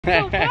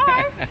So far.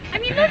 I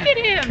mean, look at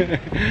him.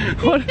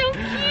 He's so cute.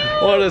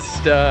 What a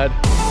stud.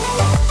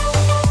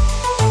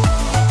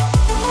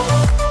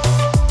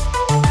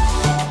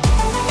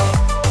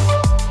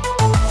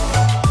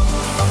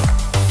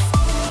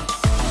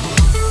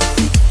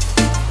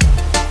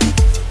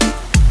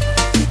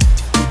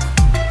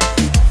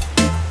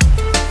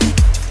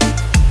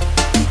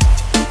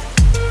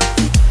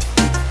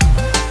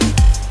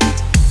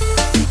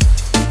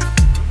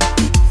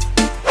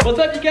 What's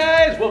up, you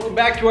guys? Welcome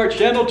back to our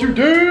channel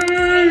today. Hey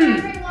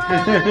everyone.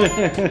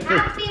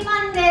 Happy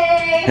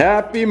Monday.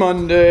 Happy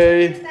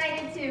Monday.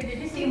 Excited too. Did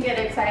you see him get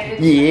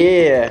excited?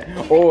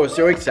 Yeah. Oh,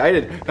 so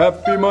excited.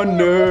 Happy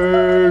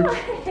Monday.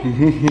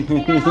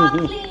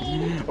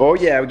 Oh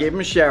yeah, we gave him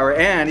a shower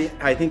and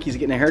I think he's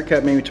getting a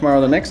haircut maybe tomorrow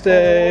or the next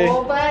day.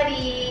 Oh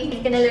buddy,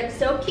 he's gonna look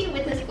so cute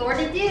with his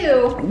Florida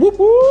do. Whoop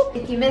whoop.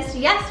 If you missed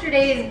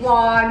yesterday's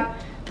vlog,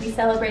 we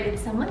celebrated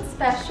someone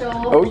special.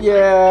 Oh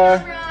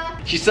yeah.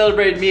 She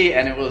celebrated me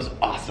and it was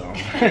awesome.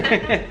 It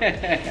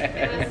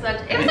was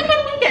a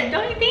good weekend,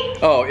 don't you think?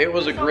 Oh, it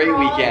was a great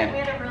weekend. We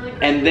had a really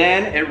great And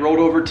then it rolled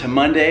over to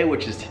Monday,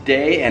 which is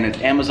today, and it's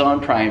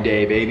Amazon Prime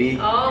Day, baby.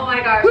 Oh my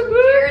gosh,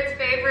 Jared's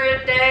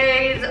favorite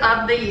days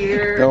of the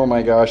year. Oh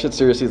my gosh, it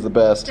seriously is the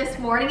best. This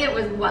morning it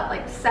was what,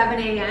 like 7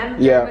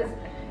 a.m.? Yeah.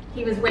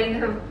 He was waiting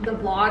for the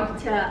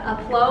vlog to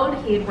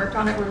upload. He had worked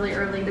on it really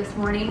early this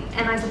morning.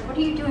 And I said, what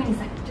are you doing? He's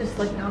like, just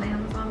looking on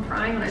Amazon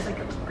Prime. And I was like,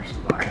 of course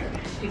you are.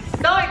 He's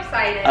so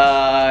excited.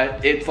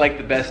 It's like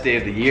the best day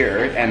of the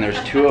year, and there's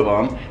 2 of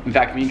them. In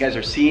fact, when you guys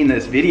are seeing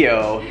this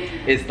video,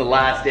 it's the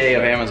last day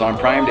of Amazon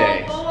Prime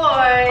Day. Oh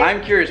boy. I'm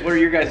curious, what are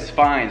your guys'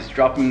 finds?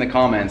 Drop them in the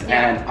comments.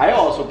 Yeah. And I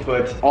also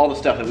put all the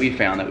stuff that we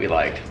found that we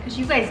liked. Because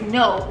you guys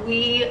know,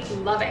 we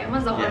love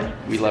Amazon. Yeah,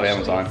 we love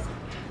Amazon.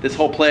 This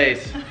whole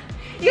place.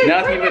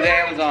 Nothing but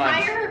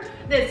Amazon.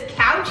 This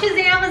couch is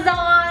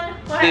Amazon.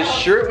 What This else?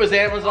 shirt was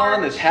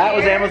Amazon. This hat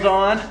was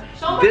Amazon.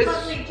 This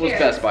was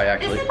Best Buy,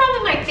 actually. This is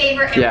probably my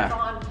favorite Yeah.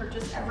 Amazon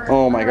purchase ever.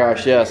 Oh my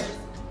gosh, yes.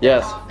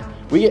 Yes.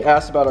 We get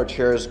asked about our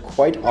chairs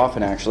quite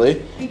often,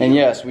 actually. And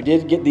yes, we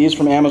did get these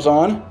from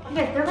Amazon.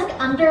 Okay, they're like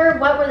under,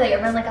 what were they?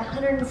 Around like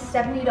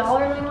 $170,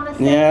 I want to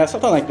say. Yeah,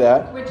 something like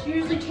that. Which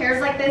usually chairs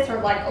like this are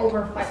like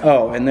over $500.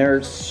 Oh, and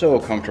they're so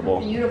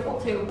comfortable.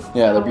 Beautiful too.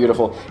 Yeah, they're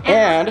beautiful.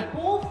 And our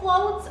pool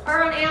floats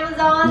are on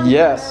Amazon.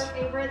 Yes.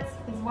 They're our favorites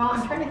as well.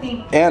 I'm trying to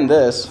think. And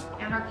this.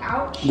 And our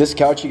couch. This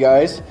couch, you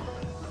guys,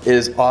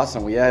 is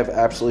awesome. We have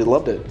absolutely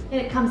loved it. And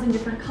it comes in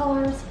different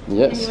colors.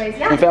 Yes. Anyways,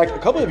 yeah. In fact, a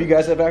couple of you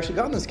guys have actually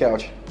gotten this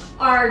couch.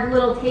 Our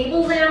little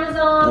tables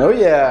Amazon. Oh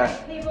yeah.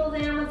 Tables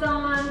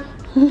Amazon.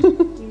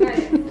 You guys,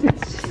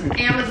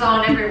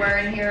 Amazon everywhere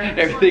in here.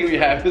 Everything we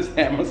have is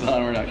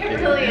Amazon, we're not kidding.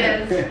 It really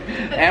is.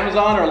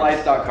 Amazon or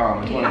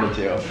Life.com, it's one of the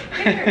 2.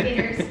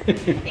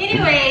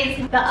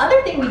 Anyways, the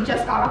other thing we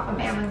just got off of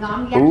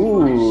Amazon, we actually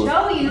want to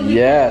show you. Because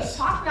yes. we've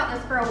talked about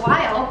this for a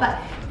while, but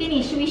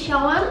Vinny, should we show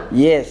them?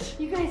 Yes.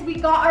 You guys, we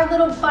got our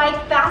little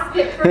bike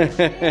basket for Britt.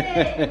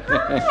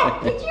 Hi,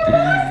 it's your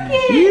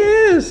basket.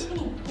 Yes.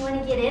 Vinny, you want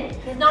to get in?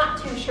 He's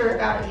not too sure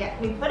about it yet.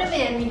 We put him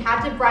in, we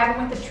had to bribe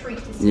him with a treat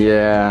to sit.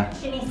 Yeah.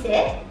 Can he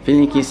sit?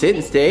 Vinny, can you sit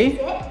and stay?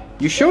 Sit.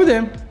 You show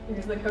them.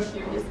 Here's like how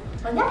cute he is.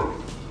 Hold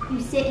on.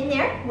 You sit in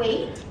there,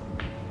 wait.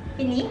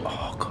 Vinny.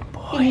 Oh, good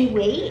boy. Can you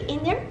wait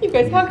in there? You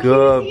guys have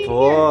Good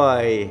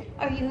boy.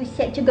 Are you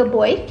such a good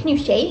boy? Can you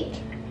shake?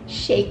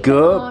 Shake.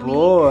 Good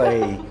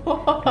Mommy.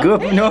 boy.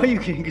 Good. No, you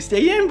can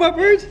stay in,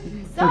 puppers.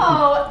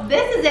 So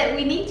this is it.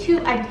 We need to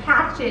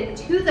attach it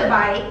to the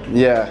bike.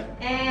 Yeah.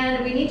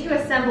 And we need to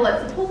assemble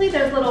it. Supposedly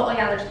there's little, oh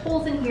yeah, there's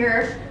holes in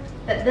here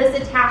that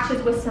this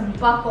attaches with some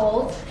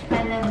buckles.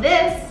 And then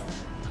this,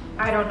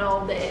 I don't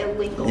know the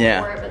lingo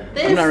for it, but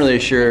this I'm not really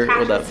sure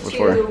what that's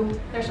for.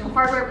 There's some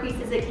hardware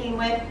pieces it came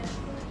with.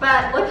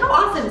 But look how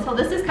awesome. So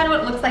this is kind of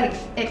what it looks like.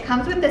 It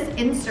comes with this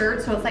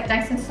insert, so it's like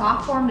nice and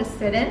soft for 'em to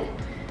sit in.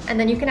 And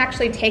then you can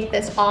actually take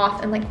this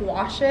off and like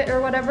wash it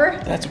or whatever.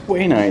 That's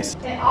way nice.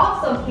 It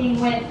also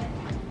came with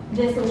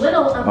this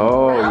little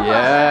umbrella. Oh,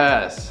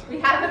 yes.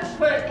 We haven't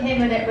put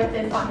him in it with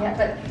this on yet,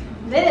 but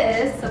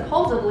this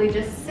supposedly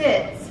just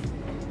sits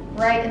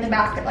right in the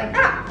basket like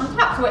that on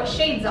top, so it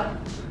shades them.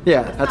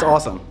 Yeah, that's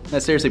awesome.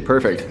 That's seriously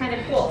perfect. It's kind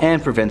of cool.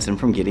 And prevents him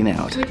from getting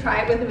out. Should we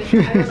try it with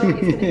him? I don't know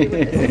what he's gonna do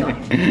with this on.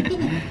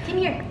 Come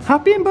here.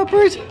 Hop in,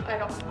 puppers. I don't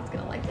know if he's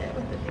gonna like it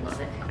with the thing on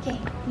it. Okay,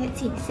 let's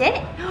see.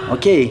 Sit.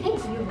 Okay. Hey,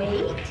 you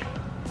wait.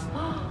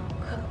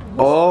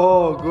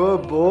 Oh,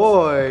 good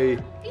boy.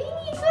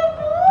 Beanie, good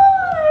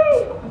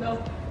boy. No.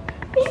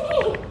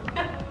 Beanie.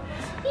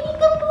 Beanie,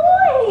 good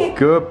boy.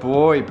 Good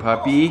boy,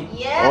 puppy.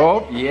 Yeah.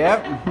 Oh,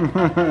 yep.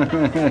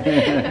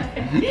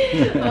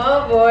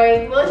 Oh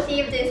boy, we'll see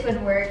if this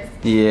one works.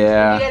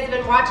 Yeah. If you guys have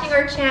been watching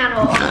our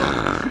channel.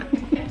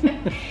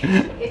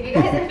 If you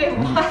guys have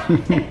been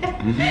watching.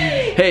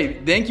 Hey,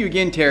 thank you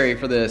again, Terry,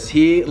 for this.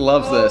 He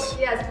loves this.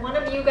 Yes, one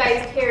of you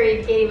guys,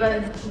 Terry, gave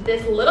us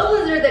this little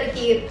lizard that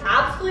he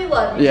absolutely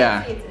loves.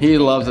 Yeah, he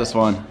loves this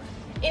one.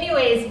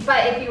 Anyways,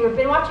 but if you've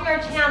been watching our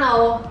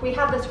channel, we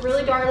have this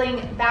really darling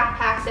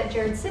backpack that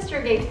Jared's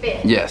sister gave Finn.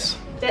 Yes.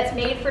 that's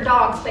made for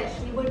dogs, but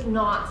he would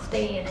not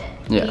stay in it.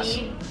 Yes.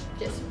 He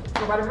just,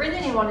 for whatever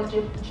reason, he wanted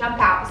to jump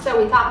out.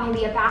 So we thought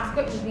maybe a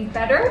basket would be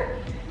better.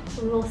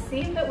 We'll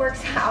see if it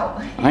works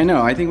out. I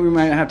know, I think we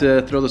might have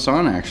to throw this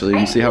on actually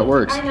and see how it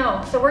works. I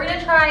know, so we're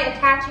gonna try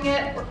attaching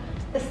it.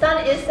 The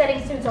sun is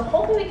setting soon, so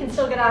hopefully we can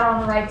still get out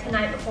on the ride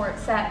tonight before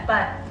it's set,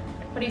 but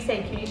what do you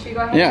say, Cutie? Should we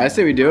go ahead? Yeah, I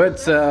say we do it.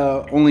 It's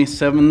only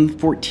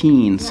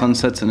 7:14, sun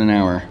sets in an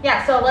hour.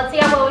 Yeah, so let's see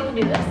how well we can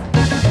do this.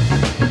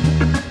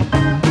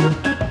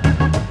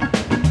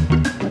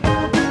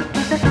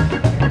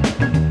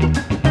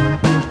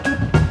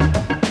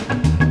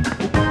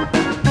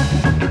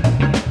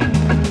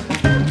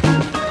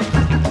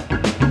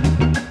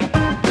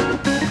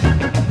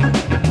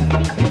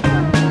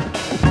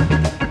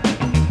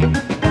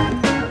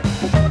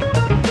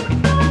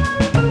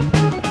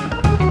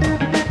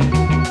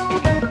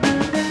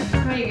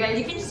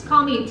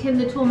 Tim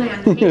the Tool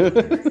Man, because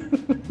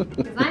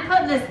I'm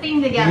putting this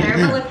thing together,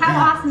 but look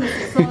how awesome this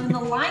is. So in the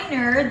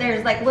liner,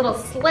 there's like little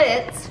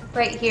slits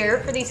right here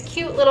for these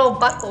cute little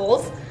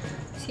buckles.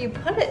 So you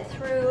put it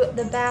through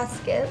the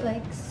basket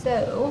like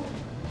so.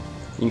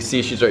 You can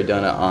see she's already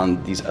done it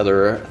on these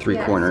other three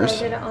corners. So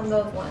I did it on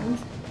those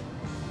ones.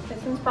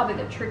 This one's probably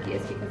the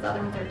trickiest because the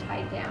other ones are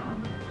tied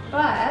down.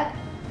 But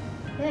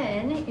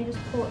then you just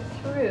pull it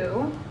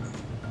through,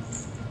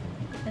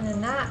 and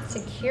then that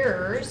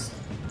secures.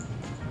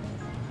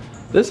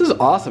 This is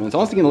awesome. It's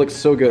honestly gonna look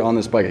so good on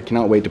this bike. I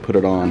cannot wait to put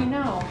it on. I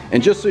know.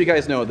 And just so you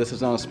guys know, this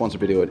is not a sponsored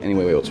video in any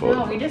way whatsoever.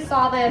 No, we just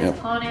saw this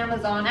on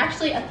Amazon.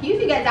 Actually, a few of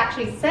you guys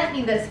actually sent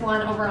me this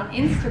one over on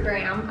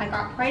Instagram. I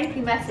got quite a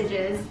few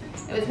messages.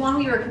 It was one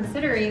we were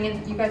considering,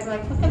 and you guys were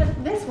like, look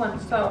at this one.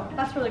 So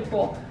that's really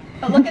cool.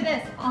 But look at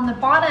this. On the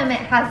bottom, it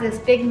has this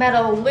big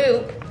metal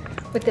loop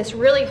with this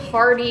really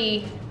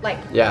hardy, like,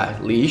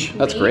 leash.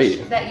 That's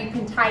great. That you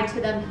can tie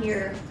to them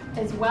here,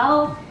 as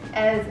well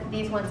as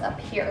these ones up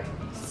here.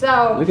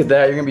 So look at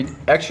that, you're gonna be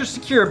extra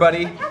secure,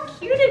 buddy. Look how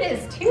cute it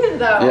is too,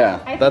 though.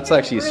 Yeah, that's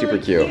actually really super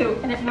cute.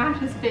 And it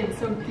matches Finn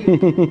so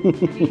cute.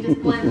 I mean,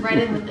 just blends right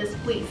in with this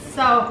fleece.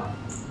 So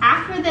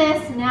after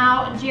this,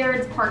 now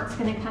Jared's part's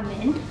gonna come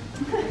in.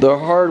 The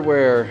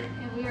hardware.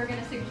 And we are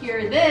gonna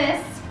secure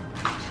this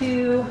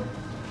to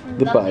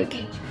the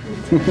bike.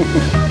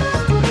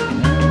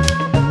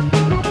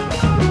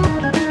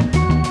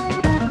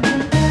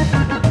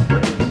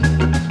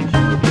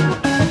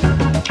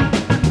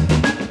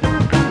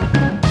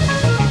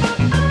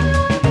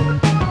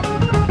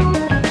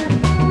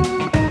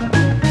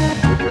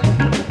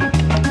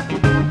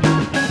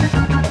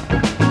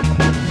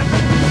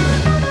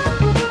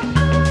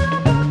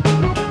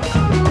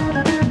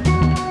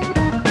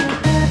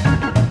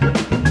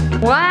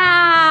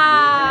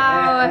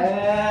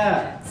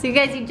 You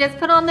guys, you just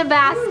put on the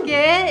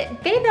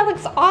basket. Babe, that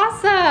looks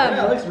awesome.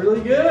 Yeah, it looks really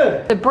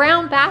good. The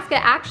brown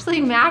basket actually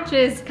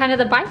matches kind of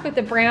the bike with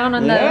the brown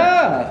on the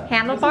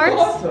handlebars.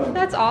 Awesome.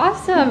 That's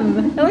awesome.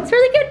 It looks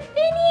really good.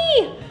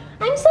 Finny,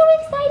 I'm so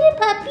excited,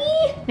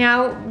 puppy.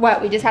 Now,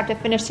 what? We just have to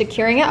finish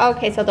securing it?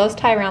 Okay, so those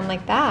tie around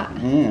like that.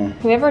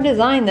 Whoever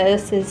designed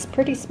this is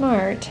pretty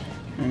smart.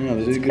 I know,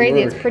 this is it's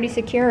crazy, work. It's pretty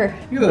secure.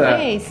 Look at that.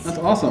 Nice. That's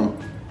awesome.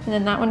 And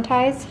then that one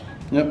ties?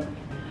 Yep.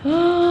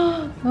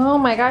 Oh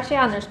my gosh,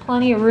 yeah, and there's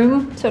plenty of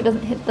room so it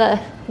doesn't hit the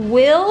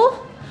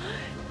wheel.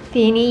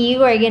 Finny,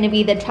 you are gonna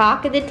be the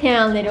talk of the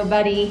town, little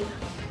buddy.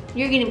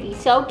 You're gonna be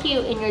so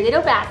cute in your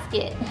little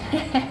basket.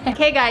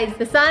 Okay guys,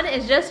 the sun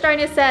is just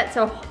starting to set,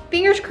 so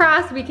fingers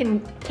crossed we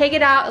can take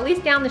it out, at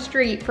least down the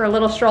street for a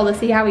little stroll to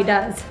see how he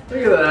does.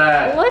 Look at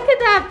that. Look at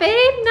that,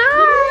 babe,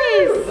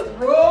 nice. Let's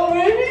roll,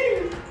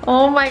 baby.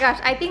 Oh my gosh,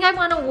 I think I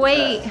wanna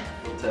wait.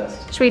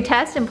 Test. Should we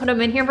test and put them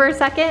in here for a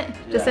second?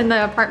 Just in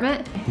the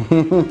apartment?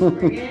 We're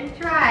gonna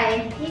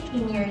try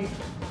taking yours.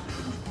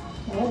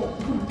 Oh,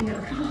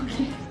 dear.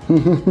 You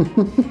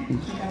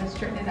gotta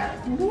straighten it out.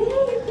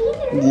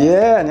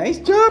 Yeah, nice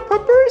job,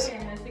 puppers. Okay,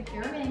 I'm gonna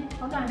secure them in.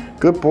 Hold on.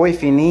 Good boy,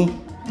 Finny.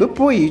 Good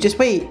boy, you just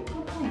wait.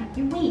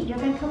 You wait, you're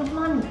gonna come with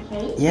mommy,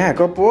 okay? Yeah,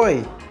 good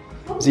boy.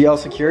 Is he all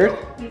secured?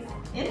 He's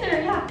in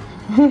there, yeah.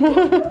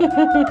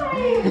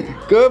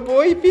 Good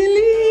boy,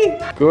 Finny.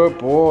 Good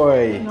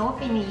boy. No,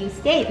 Finny, you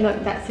stayed.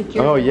 Look, that's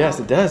secure. Oh, yes,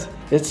 it does.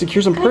 It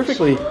secures him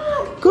perfectly.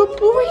 Good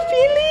boy,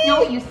 Finny.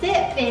 No, you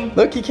sit, Finn.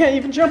 Look, he can't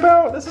even jump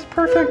out. This is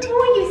perfect. Good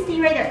boy, you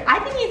stay right there. I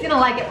think he's gonna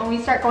like it when we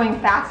start going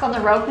fast on the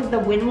road because the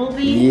wind will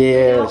be.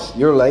 Yes,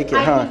 you'll like it,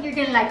 huh? I think you're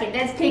gonna like it.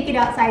 Let's take it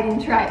outside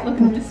and try it. Look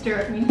at him just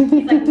stare at me.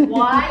 He's like,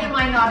 why am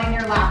I not in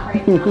your lap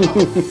right now?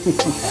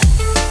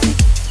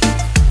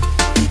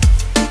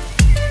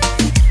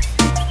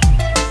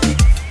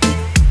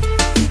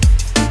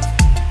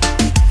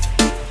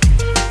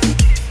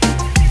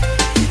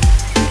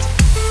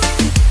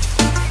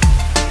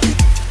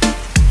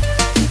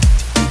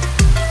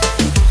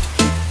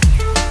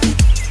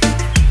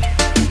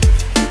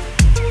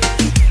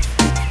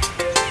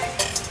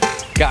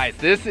 Guys,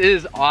 this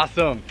is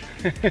awesome.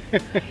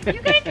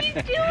 You guys, he's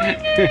doing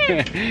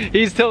it!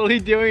 He's totally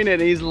doing it.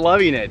 He's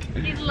loving it.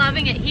 He's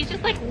loving it. He's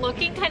just like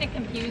looking kind of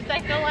confused,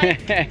 I feel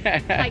like.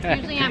 Like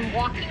usually I'm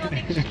walking on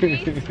these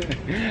streets.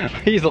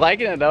 He's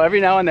liking it though. Every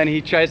now and then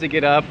he tries to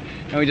get up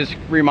and we just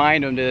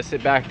remind him to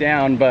sit back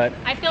down, but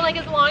I feel like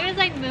as long as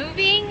I'm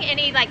moving and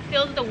he like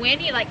feels the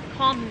wind, he like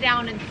calms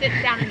down and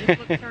sits down and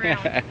just looks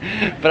around.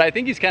 But I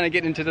think he's kind of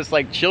getting into this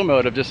like chill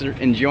mode of just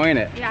enjoying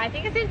it. Yeah, I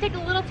think it's gonna take a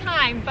little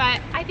time,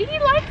 but I think he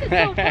likes it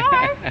so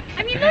far.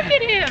 I mean, look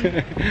at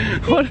him.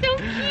 He's so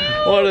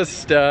cute. What a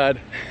stud.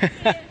 He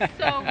is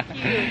so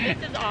cute.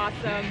 This is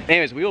awesome.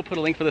 Anyways, we will put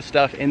a link for this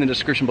stuff in the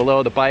description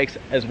below, the bikes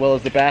as well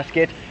as the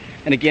basket.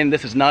 And again,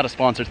 this is not a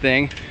sponsored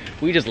thing.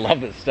 We just love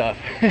this stuff.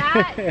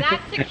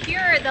 That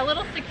secure, the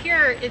little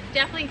secure is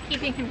definitely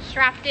keeping him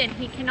strapped in.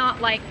 He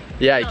cannot like...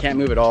 Yeah, he can't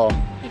move at all.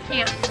 He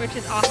can't, which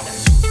is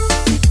awesome.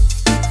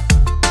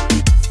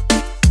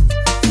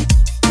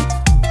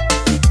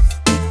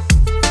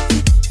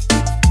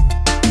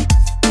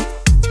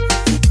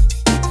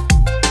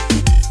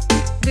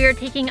 We are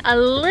taking a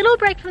little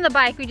break from the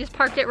bike. We just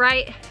parked it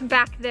right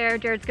back there.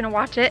 Jared's gonna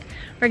watch it.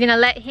 We're gonna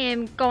let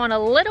him go on a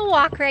little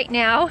walk right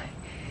now,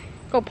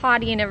 go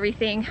potty and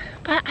everything.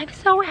 But I'm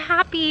so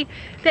happy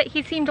that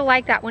he seemed to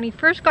like that. When he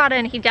first got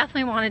in, he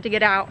definitely wanted to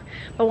get out.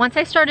 But once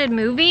I started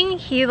moving,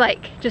 he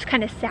like just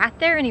kind of sat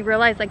there and he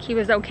realized like he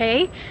was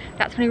okay.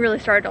 That's when he really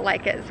started to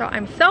like it. So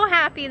I'm so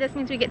happy. This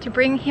means we get to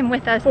bring him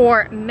with us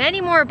for many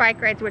more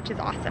bike rides, which is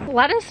awesome.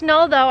 Let us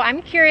know though,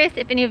 I'm curious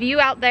if any of you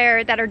out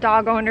there that are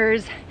dog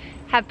owners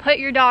have put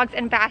your dogs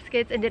in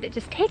baskets, and did it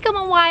just take them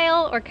a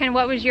while, or kind of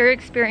what was your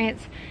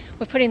experience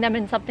with putting them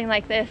in something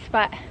like this?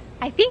 But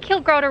I think he'll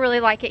grow to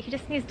really like it. He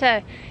just needs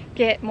to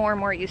get more and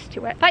more used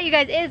to it. But you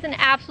guys, it is an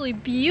absolutely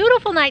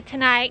beautiful night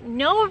tonight.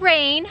 No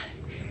rain.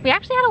 We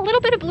actually had a little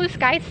bit of blue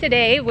skies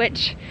today,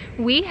 which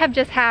we have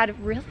just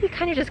had really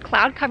kind of just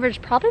cloud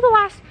coverage probably the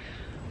last,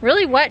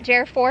 really what,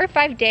 Jared, 4 or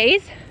 5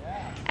 days?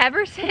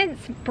 Ever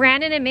since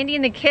Brandon and Mindy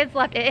and the kids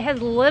left, it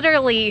has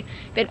literally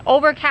been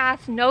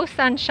overcast, no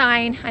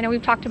sunshine. I know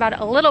we've talked about it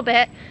a little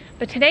bit,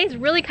 but today's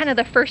really kind of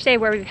the first day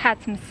where we've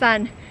had some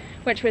sun,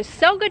 which was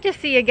so good to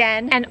see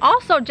again. And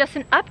also just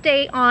an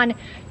update on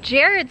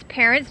Jared's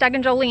parents, Doug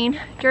and Jolene.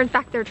 Jared's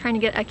back there trying to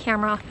get a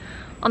camera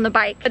on the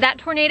bike. But that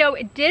tornado,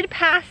 it did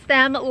pass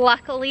them,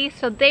 luckily,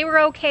 so they were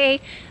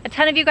okay. A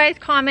ton of you guys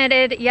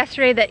commented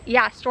yesterday that,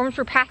 yeah, storms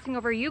were passing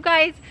over you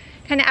guys,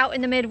 kind of out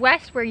in the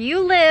Midwest where you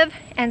live,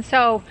 and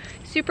so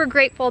super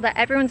grateful that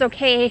everyone's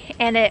okay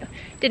and it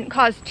didn't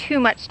cause too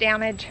much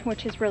damage,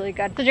 which is really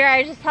good. So Jared, I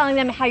was just telling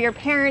them how your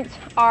parents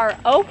are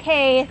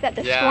okay, that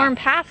the storm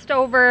passed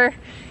over.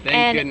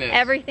 Thank goodness.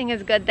 Everything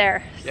is good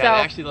there. Yeah, so, they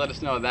actually let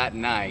us know that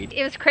night.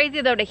 It was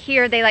crazy though to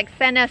hear. They like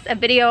sent us a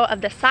video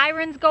of the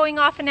sirens going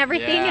off and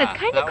everything. Yeah, and it's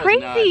kind of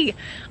crazy.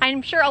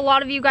 I'm sure a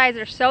lot of you guys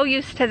are so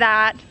used to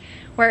that,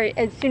 where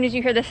as soon as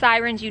you hear the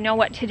sirens, you know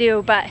what to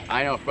do. But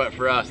I know, but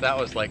for us, that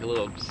was like a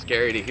little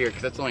scary to hear,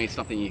 because that's only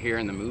something you hear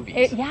in the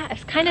movies. Yeah,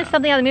 it's kind of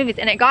something out of the movies,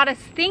 and it got us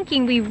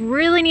thinking we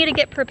really need to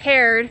get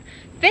prepared,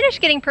 finish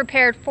getting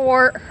prepared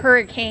for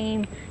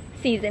hurricane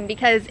season,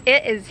 because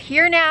it is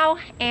here now,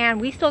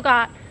 and we still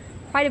got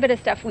quite a bit of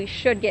stuff we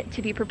should get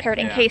to be prepared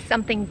in case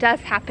something does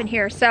happen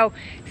here. So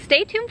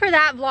stay tuned for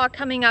that vlog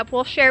coming up.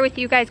 We'll share with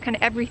you guys kind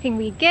of everything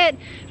we get.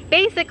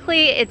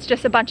 Basically, it's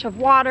just a bunch of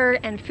water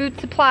and food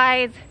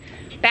supplies,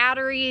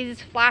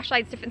 batteries,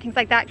 flashlights, different things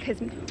like that, because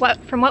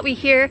from what we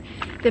hear,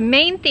 the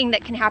main thing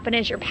that can happen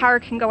is your power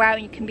can go out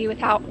and you can be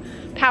without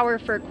power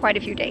for quite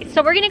a few days.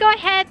 So we're gonna go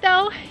ahead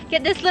though,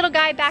 get this little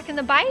guy back in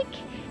the bike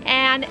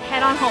and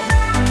head on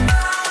home.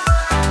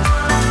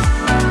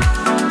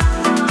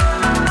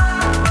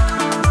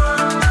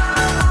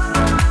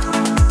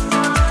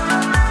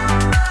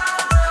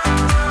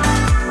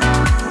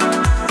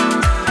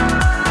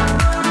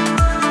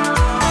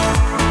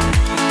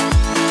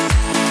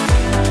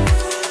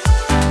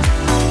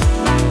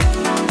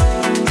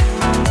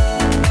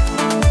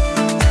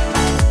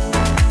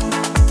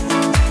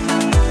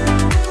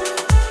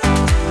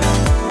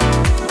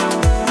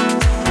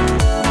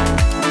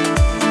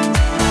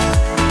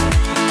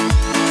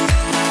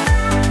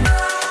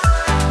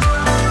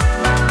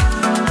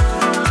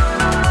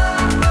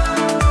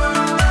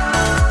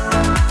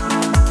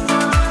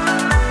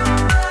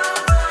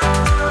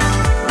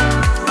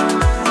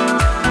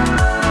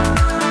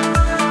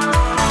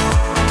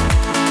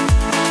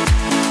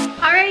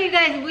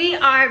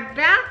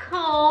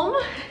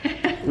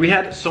 We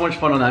had so much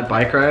fun on that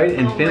bike ride,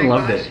 and Finn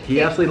loved it.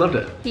 He absolutely loved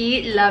it.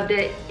 He loved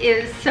it.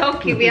 It was so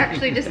cute. We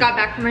actually just got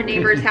back from our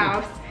neighbor's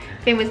house.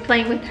 Finn was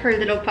playing with her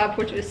little pup,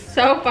 which was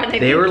so fun.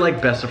 They were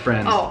like best of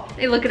friends. Oh,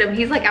 hey, look at him.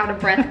 He's like out of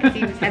breath because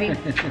he was having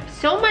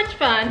so much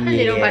fun. Her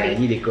little buddy.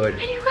 He did good.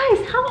 And you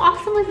guys, how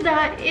awesome was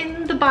that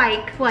in the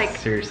bike? Like,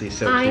 seriously,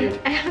 so cute.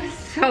 I am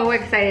so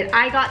excited.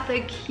 I got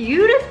the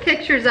cutest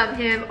pictures of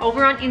him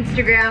over on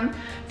Instagram.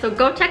 So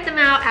go check them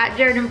out at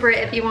Jared and Britt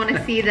if you want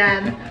to see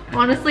them.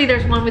 Honestly,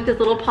 there's one with his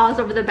little paws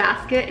over the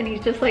basket and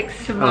he's just like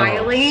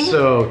smiling. Oh,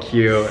 so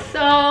cute.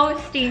 So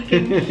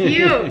stinking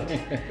cute.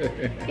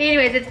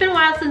 Anyways, it's been a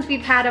while since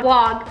we've had a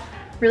vlog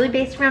really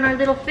based around our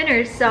little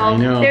Finners. So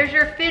there's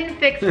your Finn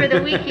fix for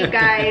the week, you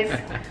guys.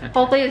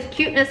 Hopefully it's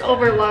cuteness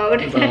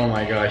overload. Oh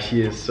my gosh,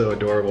 he is so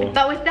adorable.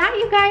 But with that,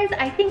 you guys,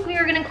 I think we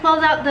are gonna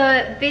close out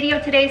the video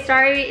today.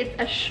 Sorry,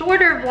 it's a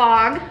shorter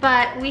vlog,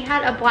 but we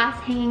had a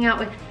blast hanging out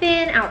with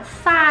Finn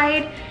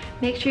outside.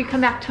 Make sure you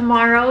come back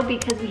tomorrow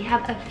because we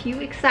have a few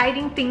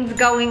exciting things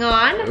going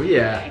on. Oh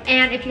yeah.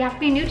 And if you have to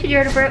be new to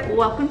Jared or Britt,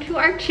 welcome to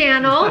our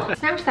channel.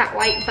 Smash that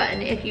like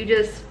button if you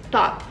just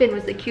thought Finn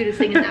was the cutest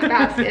thing in that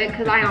basket,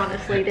 because I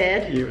honestly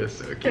did. He was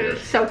so cute. It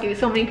was so cute.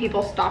 So many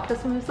people stopped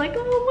us and was like,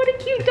 oh, what a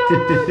cute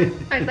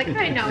dog. I was like,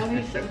 I know,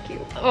 he's so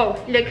cute.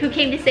 Oh, look who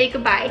came to say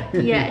goodbye.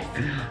 Yes.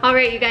 All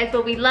right, you guys,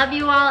 well, we love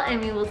you all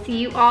and we will see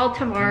you all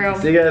tomorrow.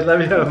 See you guys,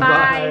 love you. Bye.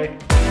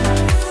 Bye.